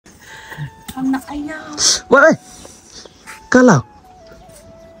Wah, kalau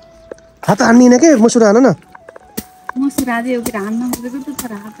hata ani nak ke masuk ana na? Masuk ada yang kira ana, begitu tu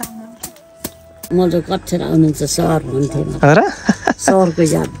terasa. Masuk kacau anu sesar nanti. Ara? Sesar ke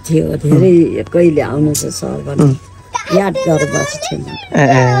jat dia, dia kaya anu sesar kan. Jat garbas cina.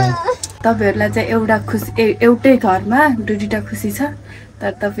 तपाईहरुलाई चाहिँ एउटा खुसी एउटै घरमा दुईटा खुसी छ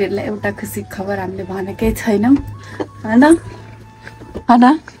तर तपाईहरुलाई एउटा खुसी खबर हामीले भनेकै छैनौं हैन हैन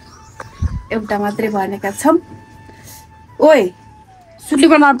एउटा मात्रै भनेका छौं ओइ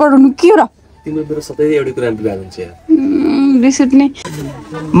सुटलीको नाम पढ्नु के हो र तिम्रो मेरो सबै एउटै कुरा बिगाड हुन्छ रिसुट्ने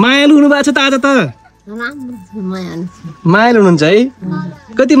मायालु हुनु भएको छ त आज त मायालु हुनुहुन्छ है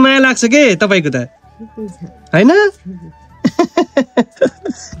कति माया लाग्छ के तपाईको त हैन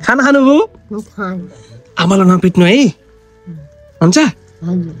खाना खानुभयो आमालाई नपिट्नु है हुन्छ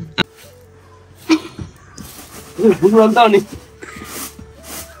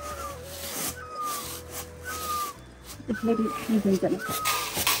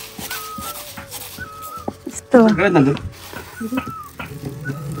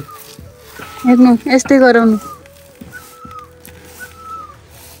हेर्नु यस्तै गराउनु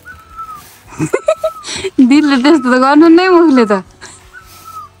दिलले त्यस्तो त गर्नु नै मुखले त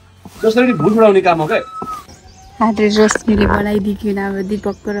जसरी भुल उडाउने काम हो के हाते रश्मिले बनाइदिकिन अब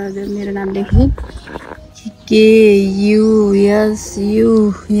दीपक र मेरो नाम लेख्नु के U S U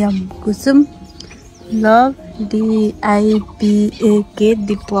am Kusum love DIPAK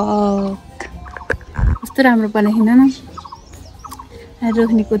Deepak कस्तो राम्रो बनाइकिन न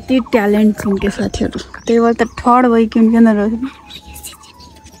रोक्नेको त्यही ट्यालेन्ट छन् के साथीहरू त्यही भएर त ठड भइकिन किन रोक्ने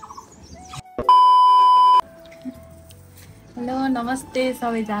हेलो नमस्ते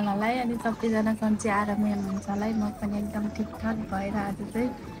सबैजनालाई अनि सबैजना सन्चै आरामै हुनुहुन्छ होला म पनि एकदम ठिकठाक भएर आज चाहिँ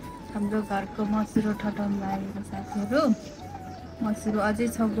हाम्रो घरको मसुरो ठटाउनु लागेको साथीहरू मसुरो अझै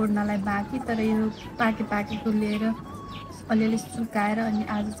छ गोड्नलाई बाँकी तर यो पाकेको लिएर अलिअलि सुकाएर अनि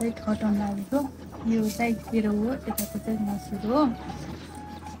आज चाहिँ ठटाउनु लागेको यो चाहिँ केरो हो यताको चाहिँ मसुरो हो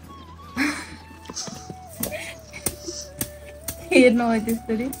हेर्नु हो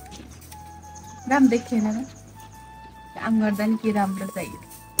त्यसरी राम्रो देखिएन र काम गर्दा नि के राम्रो चाहियो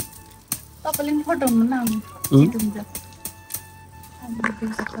तपाईले पनि फटाउनु न हुन्छ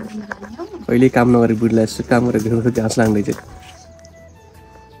अहिले काम नगरे बुढीलाई यसो काम गरेर देख्नु घाँस लाग्दै छ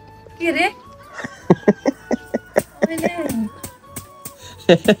के रे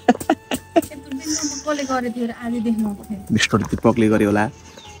कसले गरे थियो आज देख्नु बिस्टोर दीपकले गर्यो होला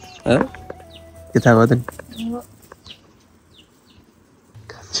के थाहा भयो त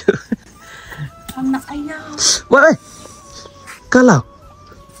kalau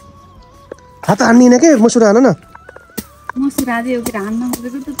hata ani nak ke masuk ana na masuk ada yang kira ana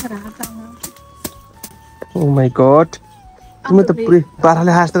begitu terasa oh my god तिमी त पुरै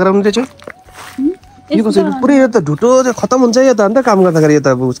बाराले हास त गराउनु रहेछौ यो कसरी पुरै यो त ढुटो चाहिँ खतम हुन्छ यो त अन्त काम गर्दाखेरि यो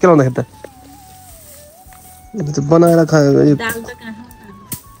त मुस्किल आउँदाखेरि त बनाएर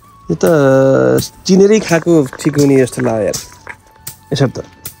यो त चिनेरै खाएको ठिक हुने जस्तो लाग्यो यार यसो त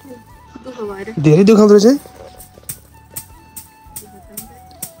धेरै दुखाउँदो रहेछ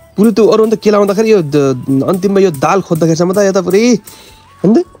पुरै त्यो अरू अन्त केलाउँदाखेरि यो अन्तिममा यो दाल खोज्दाखेरिसम्म त यो त पुरै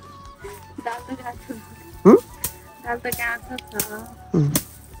हैन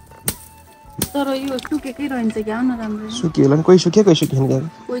तर यो सुकेकै रहन्छ क्या न राम्रो सुकियो होला नि कोही सुक्यो कोही सुकेन क्या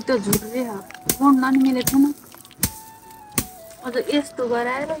कोही त झुर्रे बनाउन नि मिलेको थिएन अझ यस्तो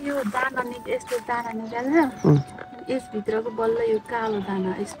गराएर यो दाना यस्तो दाना निकालेर यसभित्रको बल्ल यो कालो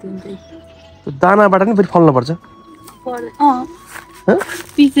दाना यस्तो हुन्छ दानाबाट नि फेरि फल्नु पर्छ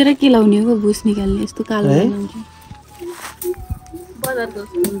पिसेर के लाउने हो भुस निकाल्ने यस्तो कालो दाना हुन्छ बजारको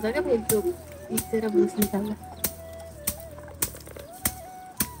हुन्छ क्या फेरि त्यो पिसेर भुस निकाल्दा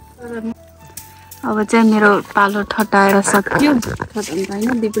अब चाहिँ मेरो पालो ठटाएर सक्यो ठटाउनु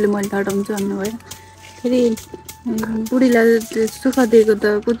होइन दिपुले मैले ठटाउँछु भन्नुभयो फेरि बुढीलाई सुख दिएको त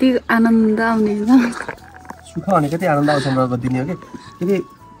कति आनन्द आउने होइन सुख भने कति आनन्द आउँछ मलाई दिने हो कि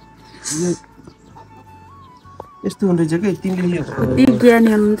यस्तो हुँदैछ कि तिमीले कति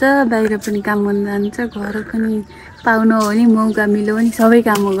ज्ञानी हुनुहुन्छ बाहिर पनि काम गर्न जान्छ घर पनि पाउनु हो भने मौका मिल्यो भने सबै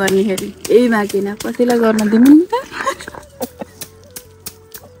काम गर्नेखेरि यही बाँकी न कसैलाई गर्न दिनु नि त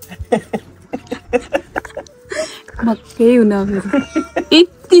मक्कै हुन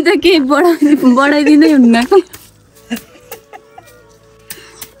यति त केही बढाइदिँदै हुन्न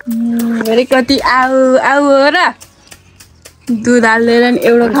कि कति आऊ आऊ हो र दुध हालेर नि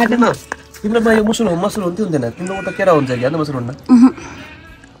एउटा खाँदैन तिमीलाई यो मसुर हुन्थ्यो हुँदैन तिम्रो त केरा हुन्छ कि मसुर हुन्न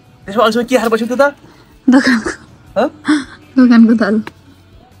त्यसमा अहिलेसम्म के खाएर बस्यो त दोकानको दाल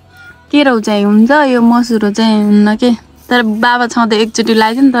केराउ चाहिँ हुन्छ यो मसुरो चाहिँ हुन्न के तर बाबा छँदा एकचोटि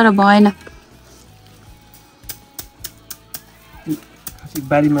लाग्यो नि तर भएन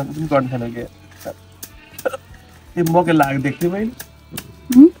बारीमा पनि गर्न थाल्यो के त्यो मकै लाग देख्थ्यो मैले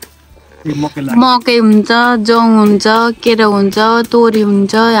त्यो मकै हुन्छ जौ हुन्छ केरा हुन्छ तोरी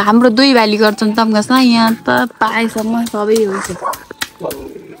हुन्छ हाम्रो 2 भाइली गर्छन् तमगासमा यहाँ त पाएसम्म सबै हुन्छ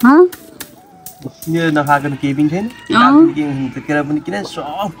यो नखाएको केही पनि छैन केरा पनि किन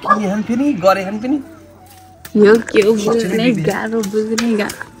सब किने खान फेरि गरे खान पनि यो के हो बुझ्नै गाह्रो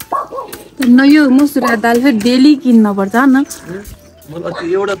न यो मसुरा दाल फेरि डेली किन्न पर्छ न मलाई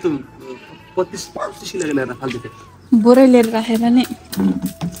एउटा त 25 किलो ल्याएर फाल्दिथे बोरै लिएर राखेर नि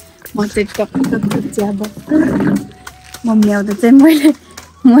म चाहिँ टक्क चिया बस्छु मम्मी आउँदा चाहिँ मैले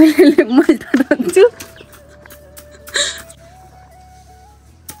रोक्छु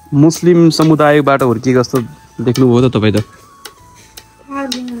मुस्लिम समुदायबाट हुर्किएको जस्तो देख्नुभयो त तपाईँ त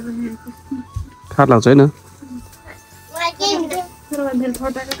खार लाग्छ होइन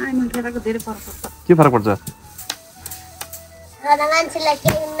के फरक पर्छ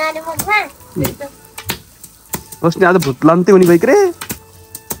रोशनी आज भूत लान्थे हुने गइक रे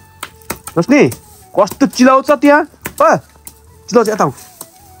रोशनी कस्तो चिलाउँछ त्यहाँ चिलाउँछ यता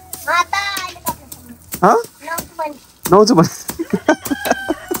नआउँछु भने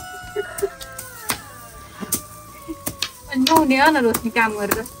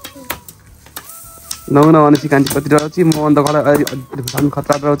नहुन भनेपछि कान्छी कति रहन्छ म अन्त झन्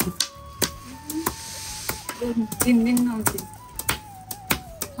खतरा रहन्छु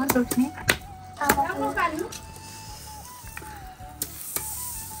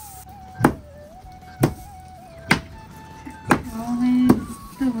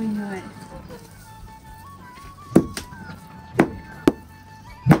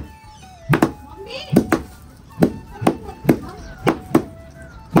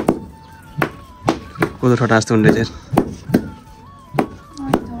कोदो ठटा जस्तो हुँदै चाहिँ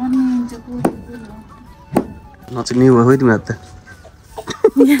नचिन्ने भयो तिमीहरू त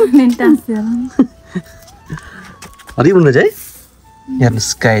हरि हुँदैछ है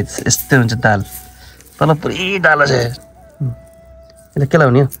हेर्नुहोस् गाइज यस्तै हुन्छ दाल तल पुरै दाल छ यसलाई के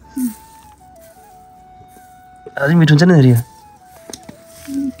लाउने हो अझै मिठो हुन्छ नि हरियो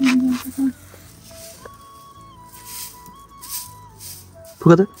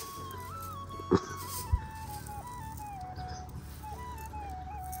फुका त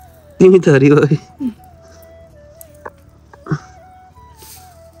तिमी त हरियो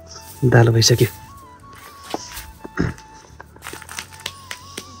दाल भइसक्यो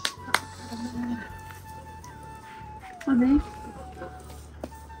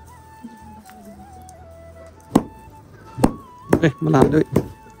मलाई हाल्दै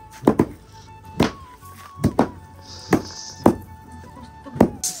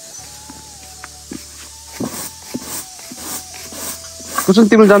कुसुम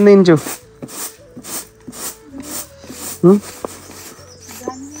तिमीले जान्दै हिँड्छौ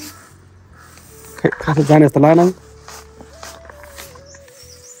खासै जाने जस्तो लागेन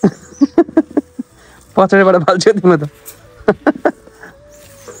पछाडिबाट फाल्छौ तिमी त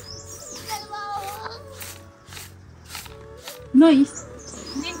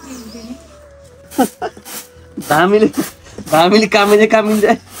धामीले कामिन्छ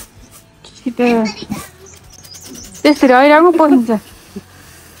त्यसरी हैराको पसिन्छ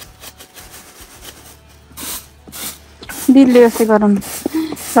दिलले यस्तै गराउनु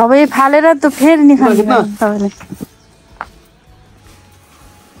सबै फालेर त फेरि निकाल्नु तपाईँले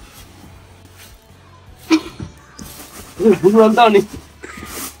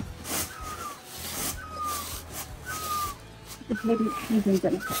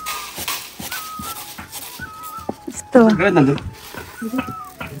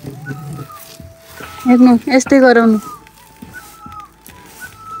हेर्नु यस्तै गराउनु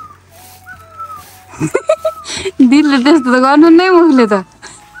दिलले त्यस्तो त गर्नु नै मुखले त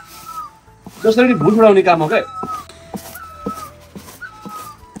जसरी भुल उडाउने काम हो के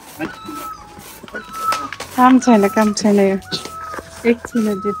काम छैन यो एकछिन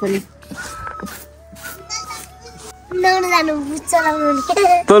जे पनि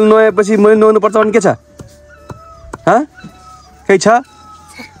तल नुहाएपछि मैले नुहाउनु पर्छ भने के छ केही छ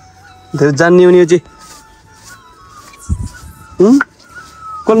धेरै जान्ने हुने चाहिँ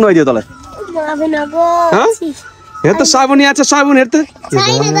कसले नुहाइदियो तँलाई हेर त साबुन यहाँ छ साबुन हेर त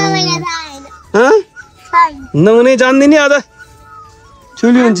नुहाउनै जान्दैन अब त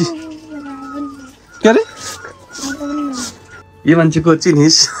ठुली मान्छे के अरे यो मान्छेको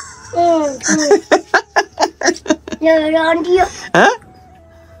चिनिस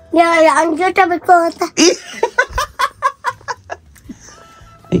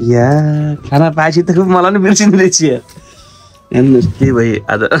या खाना पाएपछि त मलाई नि बिर्सिनु रहेछ हेर्नुहोस् के भयो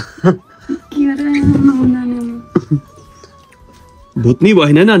आज भुत्नी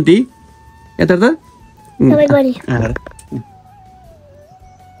भएन नि आन्टी यता त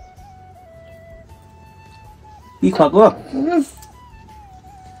यी खाको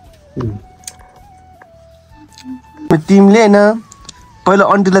तिमीले हैन पहिला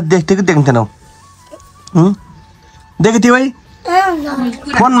आन्टीलाई देख्थ्यौ कि देख्थेनौ देखेथ्यौ है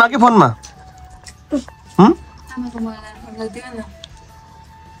फोनमा कि फोनमा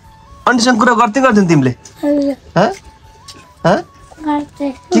आन्टीसँग कुरा गर्थ्यौ गर्थ्यौ तिमीले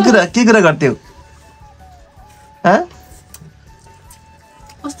के कुरा गर्थ्यौ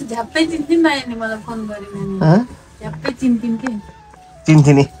कस्तो झ्याप्पै चिन्थिन् नि मलाई फोन गरेन नि झ्याप्पै चिन्थिन् के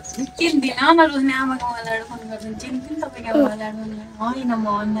चिन्थे नि चिन्थिन् आमा रुस्ने आमाको मोबाइलबाट फोन गर्छन् चिन्थिन् तपाईँको मोबाइलबाट होइन म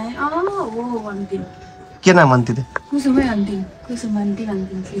भन्दै हो भन्थिन् के नाम भन्थ्यो त कुसुमै भन्थिन् कुसुम आन्टी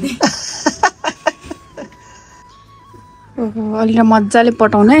भन्थिन् अलि मजाले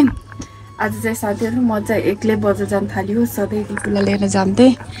पठाउनु है आज चाहिँ साथीहरू म चाहिँ एक्लै बजार जान थाल्यो सधैँ दिदीलाई लिएर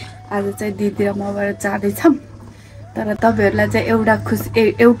जान्थेँ आज चाहिँ दिदी र मबाट जाँदैछौँ तर तपाईँहरूलाई चाहिँ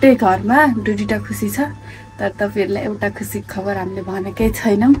एउटै घरमा दुईवटा खुसी छ तर तपाईँहरूलाई एउटा खुसी खबर हामीले भनेकै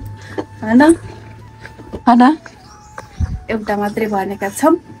छैनौँ होइन एउटा मात्रै भनेका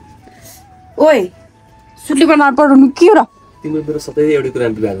छौँ ओइ सुलीको नपढाउनु के हो र तिम्रो मेरो सधैँ एउटै कुरा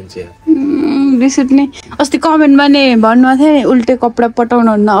बिगार हुन्छ रिस उठ्ने अस्ति कमेन्टमा नि भन्नुभएको थियो नि उल्टे कपडा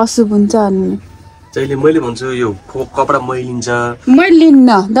पठाउनु हुन्न अशुभ हुन्छ भन्नु जहिले मैले भन्छु यो कपडा मैलिन्छ मैले लिन्न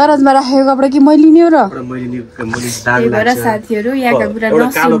दराजमा राखेको कपडा कि मैले लिने हो र त्यही भएर साथीहरू यहाँका कुरा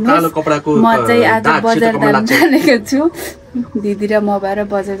नसुन्नुहोस् म चाहिँ आज बजार जान थालेको छु दिदी र म भएर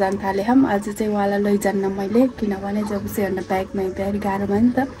बजार जान थालेँ आज चाहिँ उहाँलाई लैजान्न मैले किनभने जब चाहिँ ब्यागमा हिँड्दाखेरि गाह्रो भयो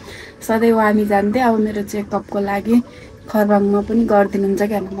नि त सधैँ हामी जान्थेँ अब मेरो चेकअपको लागि खरबाङमा पनि गरिदिनुहुन्छ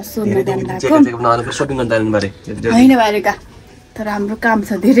क्या म सोध्न जान लागेको होइन भएका तर हाम्रो काम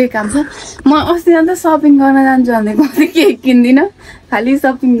छ धेरै काम छ म अस्ति अन्त सपिङ गर्न जान्छु भने म केही किन्दिनँ खालि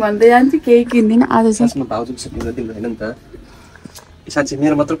सपिङ भन्दै जान्छु केही किन्दिनँ आज चाहिँ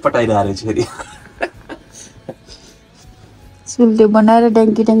सुल्टे बनाएर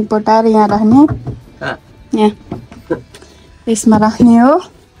ड्याङ्की ड्याङ्की पटाएर यहाँ राख्ने यहाँ यसमा राख्ने हो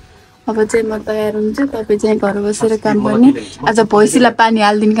अब चाहिँ म तयार हुन्छु तपाईँ चाहिँ घर बसेर काम गर्ने आज भैँसीलाई पानी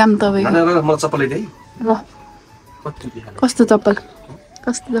हालिदिने काम तपाईँको ल कस्तो चप्पल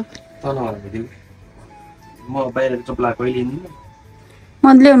म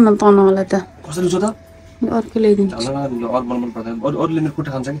ल्याउनु न तनाउलाई त अर्को ल्याइदिनु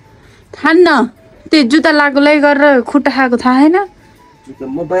खान्न त्यो जुत्ता लागुलाई गरेर खुट्टा खाएको थाहा छैन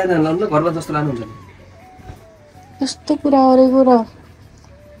कस्तो कुरा गरेको र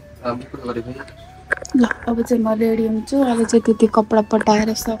ल अब चाहिँ म रेडी हुन्छु अब चाहिँ त्यति कपडा पटाएर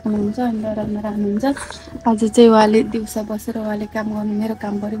सक्नुहुन्छ अनि दराजमा राख्नुहुन्छ आज चाहिँ उहाँले दिउँसो बसेर उहाँले काम गर्नु मेरो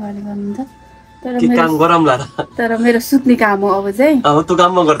काम पऱ्यो उहाँले गर्नुहुन्छ तर मेरो सुत्ने काम हो अब चाहिँ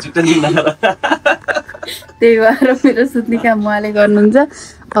त्यही भएर मेरो सुत्ने काम उहाँले गर्नुहुन्छ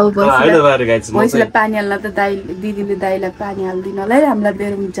अब भैँसीलाई पानी हाल्न त दिदीले दाइलाई पानी हालिदिनलाई हामीलाई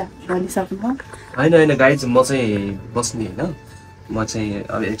बेर हुन्छ भनिसक्नु होइन गाई चाहिँ म चाहिँ बस्ने होइन म चाहिँ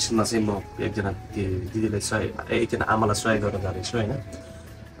अब एकछिनमा चाहिँ म एकजना दिदीलाई एकजना आमालाई सहयोग गर्न जाँदैछु होइन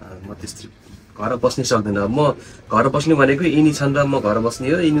म त्यस्तै घर बस्नै सक्दैन म घर बस्ने भनेको यिनी छन् र म घर बस्ने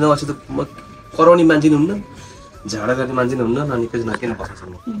हो यिनी नबसे त म कराउने मान्छे नि हुन्न झगडा गर्ने मान्छे नि हुन्न अनि कसैलाई किन बस्न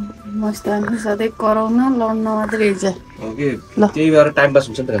सक्नु मस्त सधैँ कराउन लड्न मात्रै हुन्छ ओके त्यही भएर टाइम पास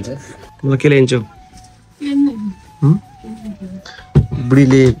हुन्छ नि त भन्छ म के ल्याइन्छु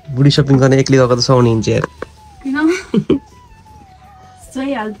बुढी सपिङ गर्न एक्लै गएको त सुहाउने हुन्छ यार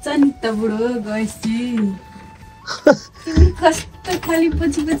हाल्छ नि त बुढो गएपछि कस्तो खालि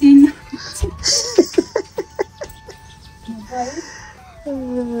पछि पछि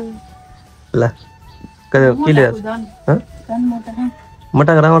ल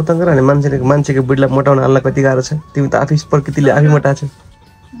मोटा राम्रो त गर नि मान्छेको बुढीलाई मोटाउन अल्लाह कति गाह्रो छ तिमी त आफै प्रकृतिले आफै मोटा छ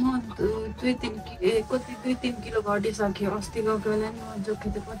दुई तिन किलो घटिसक्यो अस्ति गएको बेला नि म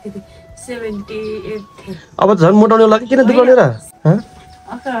जोखेको कति 78 थियो अब झन् मोटाउने लागि किन दुखाउने र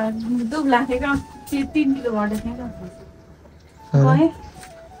दुख लाग्थ्यो 3 किलो घटेको थियो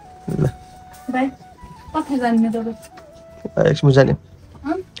कता जाने तपाईँ एकछिन जाने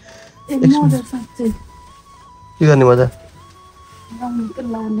के गर्ने मजा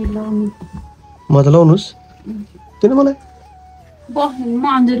मजा लाउनुहोस् किन मलाई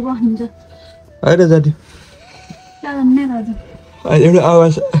होइन जाने एउटा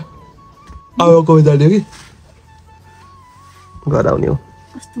आवाज आवाको जाने कि घर आउने हो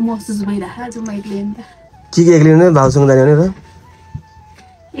के एक्लै भने भाउसँग जाने भने र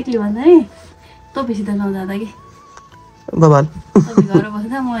एक्लै भन्दा नि तपाईँसित नजाँदा कि बाबाल घर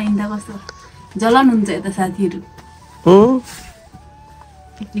बस्दा म हिँड्दा कस्तो जलन हुन्छ यता साथीहरू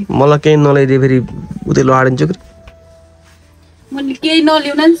मलाई केही नल्याइदिए फेरि उतै लडाइदिन्छु कि मैले केही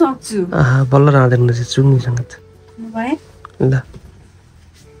नल्याउन नि सक्छु बल्ल राँदैन रहेछ चुङ्गीसँग त भए ल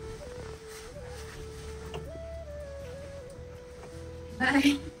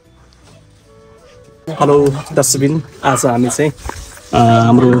हेलो दर्शकबिन आज हामी चाहिँ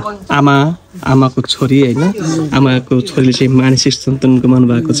हाम्रो आमाको छोरी होइन आमाको छोरीले चाहिँ मानसिक सन्तुलन गुमाउनु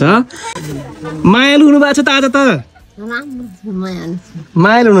भएको छ मायालु हुनुभएको छ त आज त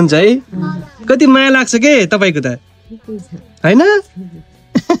मायालु हुनुहुन्छ है कति माया लाग्छ के तपाईँको त होइन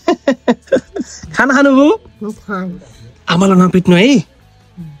खाना खानुभयो आमालाई नपिट्नु है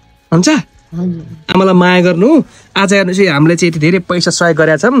हुन्छ आमालाई माया गर्नु आज हेर्नु चाहिँ हामीले चाहिँ यति धेरै पैसा सहयोग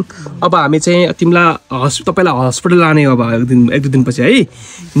गरेका छौँ अब हामी चाहिँ तिमीलाई तपाईँलाई हस्पिटल लाने अब एक दुई दिनपछि है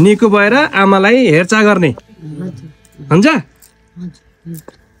निको भएर आमालाई हेरचाह गर्ने हुन्छ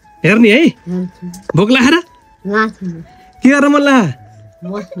हेर्ने है भोक लागेर के गर्न मन लाग्यो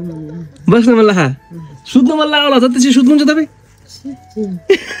बस्नु मन लाग्यो सुत्नु मन लाग्यो होला त त्यसरी सुत्नुहुन्छ तपाईँ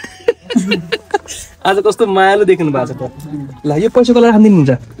आज कस्तो मायालु देख्नु भएको छ त ल यो पैसा कसलाई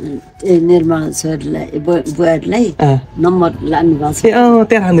खानिदिनुहुन्छ ए निर्मला छोरीलाई बुहारीलाई नम्बर लानु भएको छ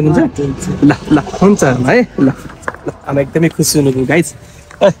त्यहाँ खानिदिनुहुन्छ ल ल हुन्छ है ल आमा एकदमै खुसी हुनुभयो गाइस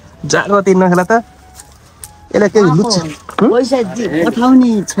जाडो दिन नखेला त यसलाई केही लुच्छ पैसा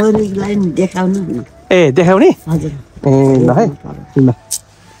पठाउने छोरीलाई देखाउनु ए देखाउने हजुर ए ल है ल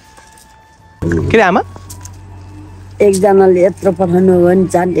के रे आमा एकजनाले यत्रो पठाउनु हो भने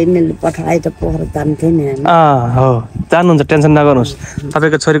चारजनाले पठाए त पोखरा जान्थे नि हो जान्नुहुन्छ टेन्सन नगर्नुहोस्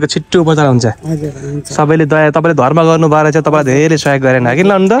तपाईँको छोरीको छिट्टो उपचार हुन्छ हजुर हुन्छ सबैले दया तपाईँले धर्म गर्नु भएर चाहिँ तपाईँलाई धेरै सहयोग गरेन कि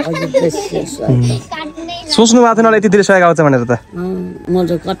ल अन्त सोच्नु भएको थिएन यति धेरै सहयोग आउँछ भनेर त म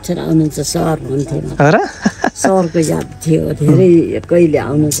त कक्षर आउनुहुन्छ सहर भन्थेन र सहरको याद थियो धेरै कहिले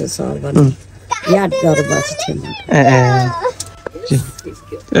आउनुहुन्छ सहर भन्नु याद गरेर बसेको थिएन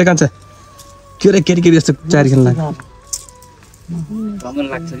ए कान्छ के रे केरी केरी जस्तो चारी खेल्न लाग्यो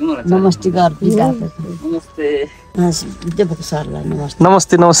नमस्ते घर नमस्ते दिपक सरलाई नमस्ते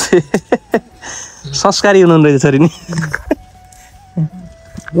नमस्ते नमस्ते संस्कारी हुनुहुँदो रहेछ छोरी नि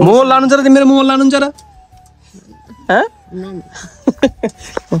मोबाइल लानुहुन्छ र मेरो मोबाइल लानुहुन्छ र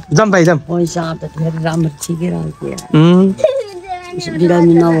जाम भाइ जाम पैसा त धेरै राम्रो ठिकै राख्यो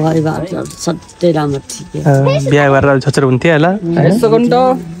बिरामी नभए भए सधैँ राम्रो ठिकै बिहा गरेर छोचर हुन्थ्यो होला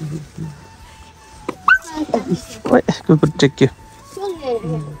कुकुर टेक्यो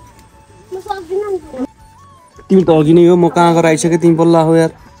तिमी त अघि नै हो म कहाँ गएर आइसक्यो तिमी बोल्ला हो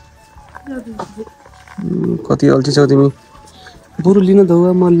यार कति अल्छी छौ तिमी बरु लिन त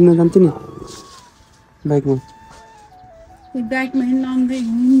हो म लिन जान्थेँ नि बाइकमा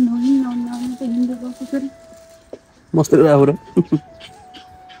मस्त हो र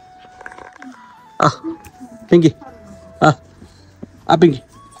पिङ्की पिङ्की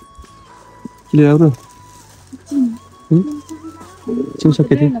लिएर आऊ र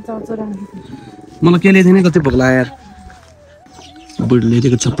चिमसके थिएँ मलाई के ल्याइदिने कति भोक लाग्यो यार बुढी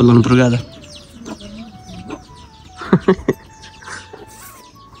ल्याइदिएको चप्पल लाउनु पर्यो आज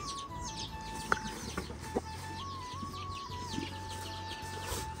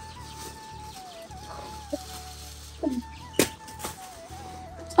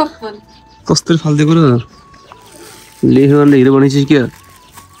कस्तो फालिदिएको र लेख्यो भने हिरो बनाइस् क्या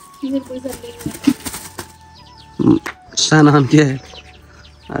सानो खाम क्या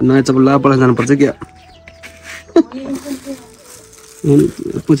नयाँ चप्पल ला पढाइ जानुपर्छ क्या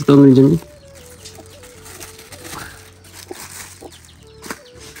पछि त लिन्छ नि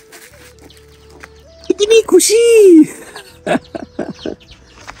यति खुसी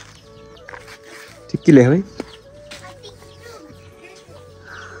ठिकै ल्यायो है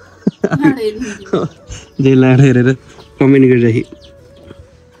जे लाएर हेरेर कमेन्ट गरिराखेँ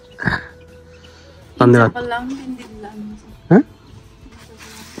धन्यवाद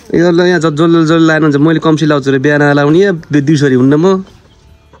यहाँ जसले जसले लानु हुन्छ मैले कम्सी लाउँछु रे बिहान लाउने या दिउँसरी हुन्न म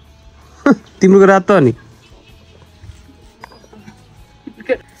तिम्रो रात त अनि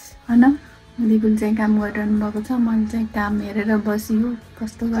होइन दिपुल चाहिँ काम गरिरहनु भएको छ मैले चाहिँ काम हेरेर बसियो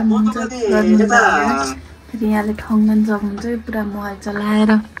कस्तो गर्नुहुन्छ फेरि यहाँले ठङ्गन सक्नुहुन्छ कि पुरा मोबाइल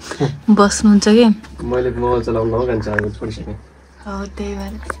चलाएर बस्नुहुन्छ कि मैले मोबाइल चलाउनु छोडिसकेँ हो त्यही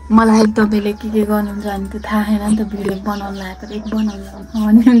भएर मलाई तपाईँले के गर्नुहुन्छ भने त थाहा छैन नि त भिडियो बनाउनु लाग्यो एक बनाउनु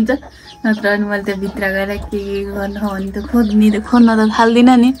भन्नुहुन्छ नत्र अनि मैले त्यो भित्र गएर के गर्नु हो भने त खोज्न त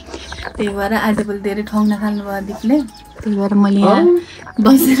थाल्दिनँ नि त्यही भएर आजभोलि धेरै ठग्न थाल्नुभयो दिपले त्यही भएर मैले यहाँ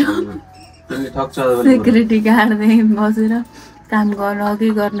बसेर सेक्युरिटी गार्डदेखि बसेर काम गर्नु कि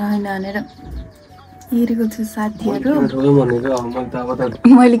गर्नु होइन भनेर हेरेको छु साथीहरू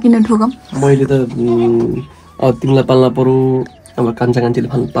मैले किन ठोकम मैले त तिमीलाई पाल्न पर्यो अब कान्छा कान्छीले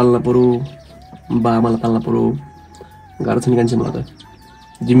पाल्न पर्यो, बा आमालाई पाल्न पर्यो, गाह्रो छ नि कान्छी मलाई त।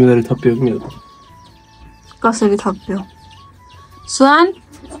 जिम्मेवारी थप्यो कि मेरो त। कसरी थप्यो? स्वान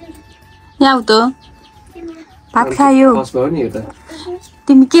यहाँ आऊ त, भात खायो। फर्स्ट भयो नि यो त।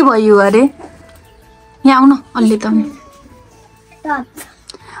 तिमी के भयो अरे? यहाँ आउन अलि त।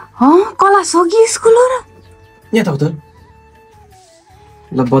 कला सकी स्कुल हो र? यहाँ त हो त।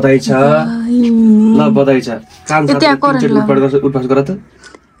 ल बधाई छ, ल बधाई छ। कान उठ्पास गर त।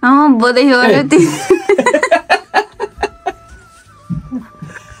 बधाई हो अरे ती।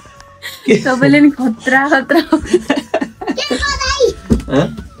 सबैले नि खतरा खतरा।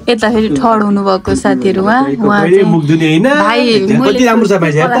 यता फेरि ठड हुनुभएको साथीहरू भाइ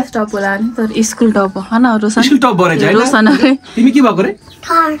क्लास टप होला नि तर स्कुल टप हो होइन रोशन अरे तिमी के भएको रे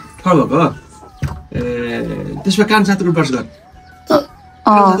ठड भएको त्यसमा कान साथ उठ्पास गर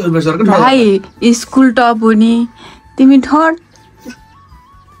भाइ स्कुल टप हो नि तिमी ठड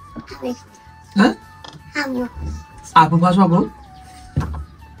आफू पास भएको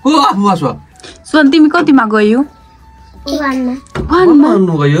को आफू पास भएको सुन तिमी कतिमा गयौ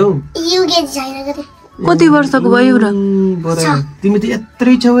कति वर्षको भयो र तिमी त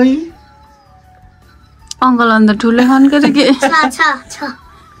यत्रै छौ है अङ्कल अन्त ठुलै खान के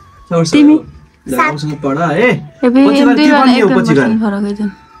तिमी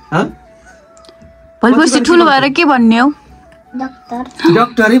भोलिपर्सि ठुलो भएर के भन्ने हौ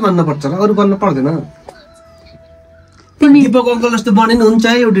डक्टरै भन्नु पर्छ अरू बन्न पर्दैन तिमी दिपक अङ्कल जस्तो बनिनु हुन्छ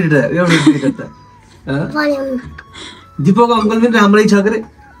है एउटा दिपक अङ्कल पनि राम्रै छ के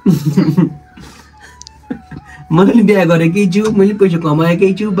मैले बिहा गरेकै छु मैले पैसा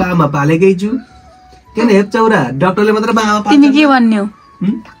कमाएकै छु बामा पालेकै छु किन हेप्चौरा डक्टरले मात्र बामा पाल्छ तिमी के भन्ने हौ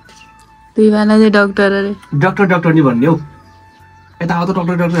दुई भाइले चाहिँ डक्टर अरे डक्टर नि भन्ने हौ यता आउँदा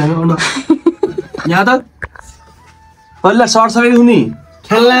डक्टर हेर्नु यहाँ त पहिला सरसफाइ हुने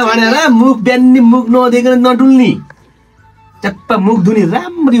खेल्ला भनेर मुख बिहान मुख नदेखिन नडुल्ने चप्प मुख धुने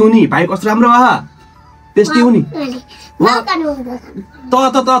राम्ररी हुने भाइ कस्तो राम्रो आहा टेस्टी हुने त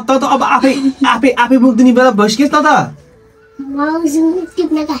अब आफै मुख धुने बेला भइसकेस त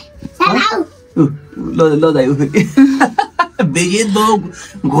ल दाइ बेजित भयो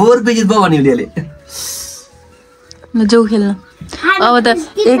घोर बेजित भयो भन्यो उसले जाऊ खेल्न अब त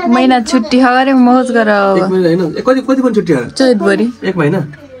 1 महिना छुट्टी अरे मौज गर अब 1 महिना हैन कति पनि छुट्टी हो चैतभरि 1 महिना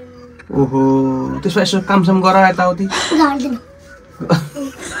ओहो त्यसो यसो कामसम गर यताउति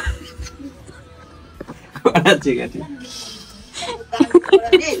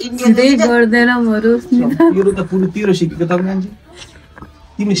गर्दिन गर्दैन मरुस् नि यो त पुरो तिम्रो सिकेको त मान्छे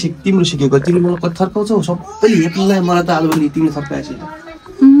तिम्रो सिकेको तिमीले मलाई कति थर्काउँछौ सबै हेप्नुलाई मलाई त आलुले तिमीले थर्काएछ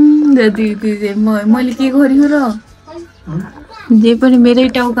मैले के गर्यो र जे पनि मेरै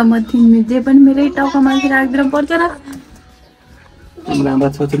टाउकामा थिए जे पनि मेरै टाउकामा राख्दिन पर्छ र राम्रो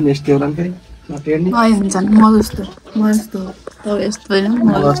छोरी यस्तो होला नि हुन्छ म जस्तो यस्तो होइन म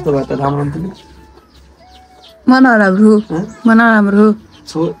जस्तो भए त राम्रो हुन्थ्यो म नराम्रो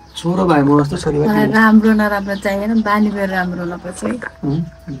छोरो भाइ म जस्तो छोरी भाइ राम्रो नराम्रो चाहिएन बानी बेर राम्रो नपर्छ है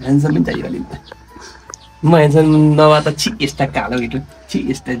ह्यान्डसम पनि चाहियो नि म ह्यान्डसम नभए त छि यस्ता कालो केटो छि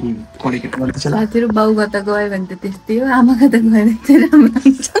यस्ता पढेको केटो साथीहरू बाउ कता गयो भने त त्यस्तै हो आमा कता गयो भने चाहिँ राम्रो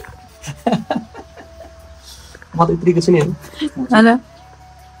हुन्छ म त यत्रिको छु नि हेर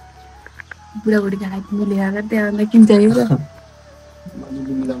बुढाबुढीको हात मिलेर त्यहाँ किन चाहियो र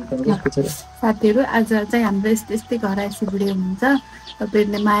साथीहरू आज चाहिँ हाम्रो यस्तै घर यस्तो भिडियो हुन्छ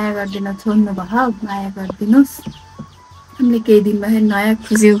तपाईँहरूले माया गरिदिन छोड्नु भयो माया गरिदिनुहोस् हामीले केही दिनमा नयाँ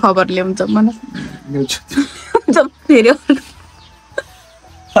खुसीको खबर ल्याउँछ मलाई फेरि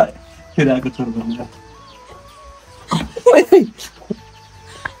आएको छोरो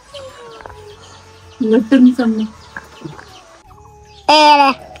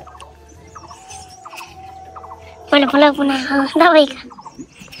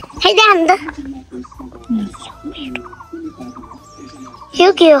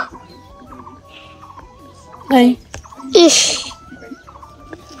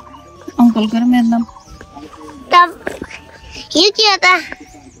अंकल कर मेरो नाम तब यो के हो त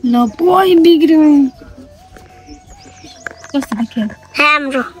ल पोइ बिग्रियो कस्तो देख्यो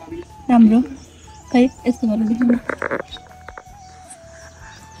राम्रो खै यस्तो गरेर देख्नु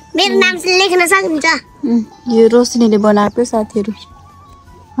मेरो नाम लेख्न सक्नुहुन्छ यो रोशनीले बनाएको साथीहरु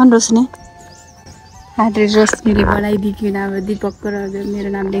रोशनी हातले रोशनीले बनाइदिएको नाम दिपक र मेरो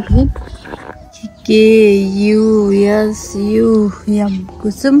नाम लेख्नु के U S U am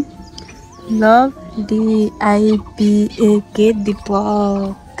Kusum love DIPAK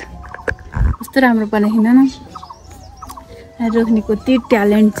Dipak कस्तो राम्रो बनाइकिन न रोशनीको त्यो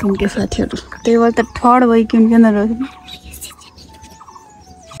ट्यालेन्ट छ के साथीहरु त्यही भएर त थर्ड भयो किन रोशनी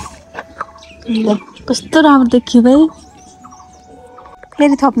ल कस्तो राम्रो देखियो भाइ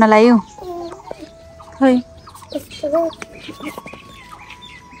फेरि थप्न लाग्यो खै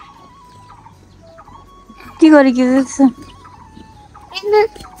के गरेको त्यसो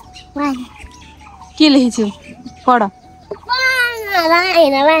के लेखेछु पढ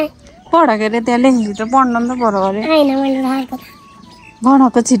पढ के अरे त्यहाँ लेखेछु त पढ्न त पढ अरे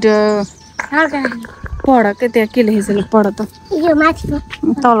भनको छिटो पढ के त्यहाँ के लेखेछु ल पढ त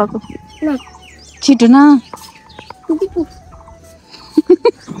तलको छिटो न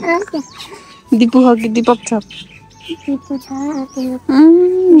दिपु हो कि दिपक छ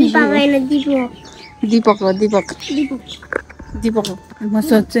दिपक हो दिपक दिपक हो म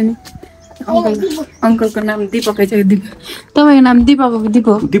सोध्छु नि अङ्कलको नाम दिपकै छ तपाईँको नाम दिपक हो कि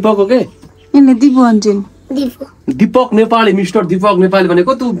दिपु दिपक हो के यिनले दिपु भन्छन् दिपक नेपाली मिस्टर दिपक नेपाली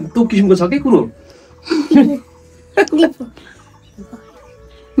भनेको त्यो किसिमको छ कि कुरो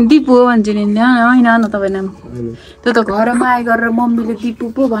दिपु हो भन्छन् यिनले होइन न तपाईँ नाम त्यो त घरमा आए गरेर मम्मीले दिपु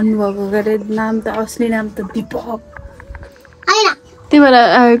पो भन्नुभएको के अरे नाम त असली नाम त दिपक त्यही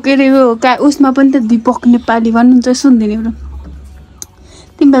भएर के अरे उसमा पनि त दिपक नेपाली भन्नुहुन्छ सुन्दिनँ बरु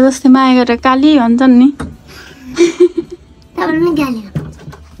तिमीलाई जस्तै माया गरेर काली भन्छन् नि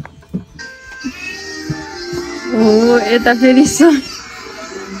हो यता फेरि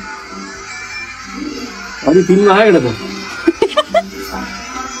अनि फिल्ममा आयो त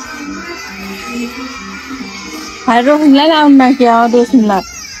रोशनलाई आउनु क्या रोशनलाई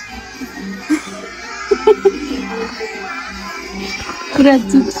पुरा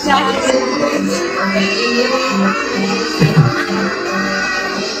चुप